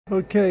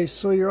Okay,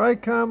 so your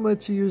Icom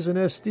lets you use an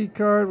SD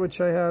card,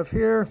 which I have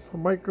here, a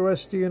micro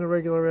SD and a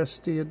regular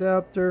SD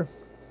adapter.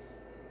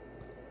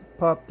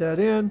 Pop that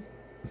in.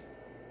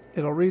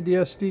 It'll read the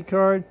SD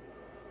card.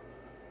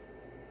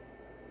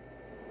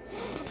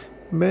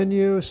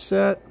 Menu,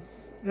 set,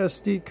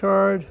 SD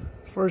card.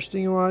 First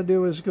thing you want to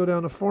do is go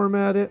down to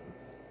format it.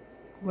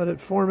 Let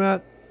it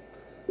format.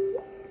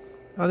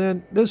 And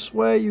then this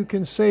way you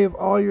can save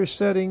all your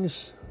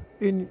settings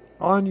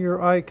on your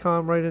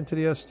Icom right into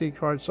the SD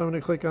card. So I'm going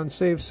to click on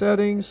Save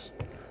Settings,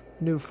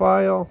 New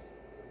File,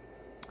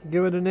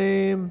 give it a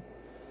name.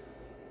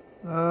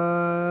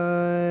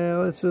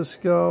 Let's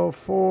just go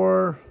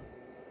for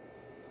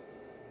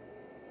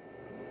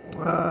it's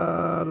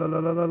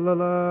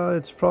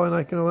probably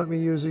not going to let me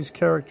use these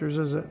characters,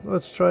 is it?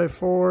 Let's try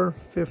 4,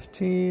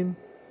 15,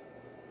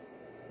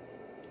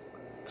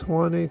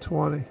 20,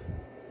 20.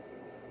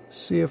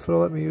 See if it'll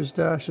let me use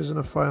dashes in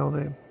a file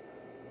name.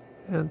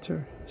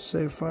 Enter.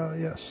 Save file.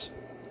 Yes.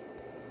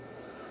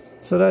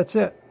 So that's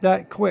it.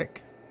 That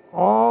quick.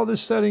 All the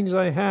settings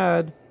I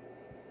had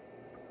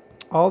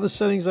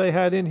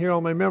in here,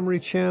 all my memory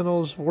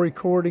channels,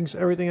 recordings,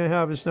 everything I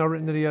have is now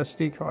written to the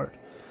SD card.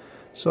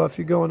 So if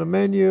you go into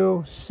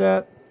menu,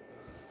 set,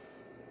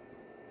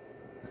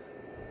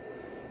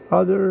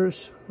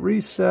 others,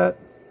 reset,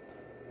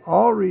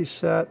 all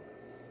reset.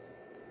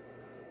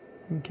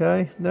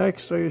 Okay,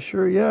 next, are you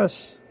sure?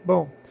 Yes.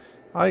 Boom.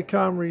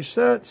 Icom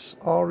resets,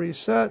 all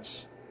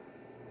resets,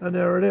 and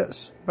there it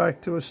is.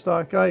 Back to a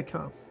stock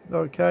Icom.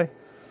 Okay.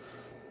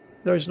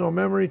 There's no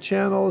memory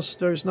channels,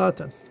 there's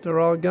nothing.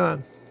 They're all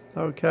gone.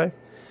 Okay.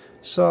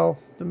 So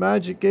the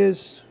magic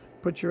is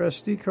put your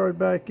SD card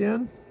back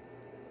in.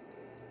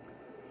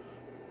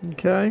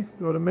 Okay,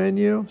 go to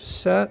menu,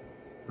 set,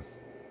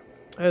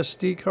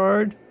 SD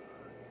card,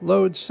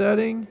 load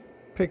setting,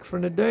 pick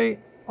from the date,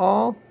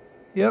 all,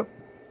 yep.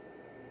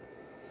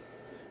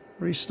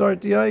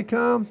 Restart the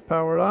Icom,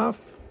 power it off,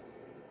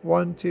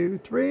 1,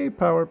 2, 3,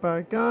 power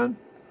back on.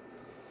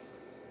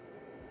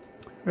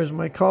 There's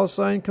my call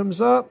sign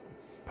comes up,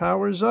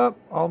 power's up,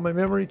 all my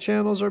memory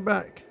channels are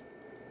back.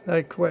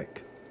 That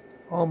quick.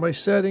 All my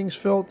settings,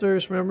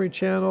 filters, memory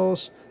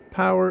channels,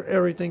 power,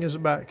 everything is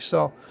back.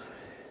 So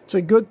it's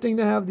a good thing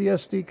to have the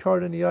SD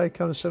card in the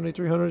Icom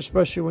 7300,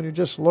 especially when you're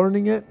just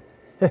learning it.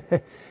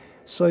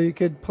 So you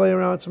could play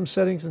around with some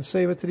settings and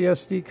save it to the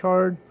SD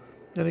card.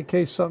 And in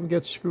case something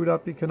gets screwed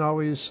up, you can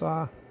always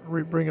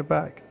bring it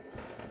back.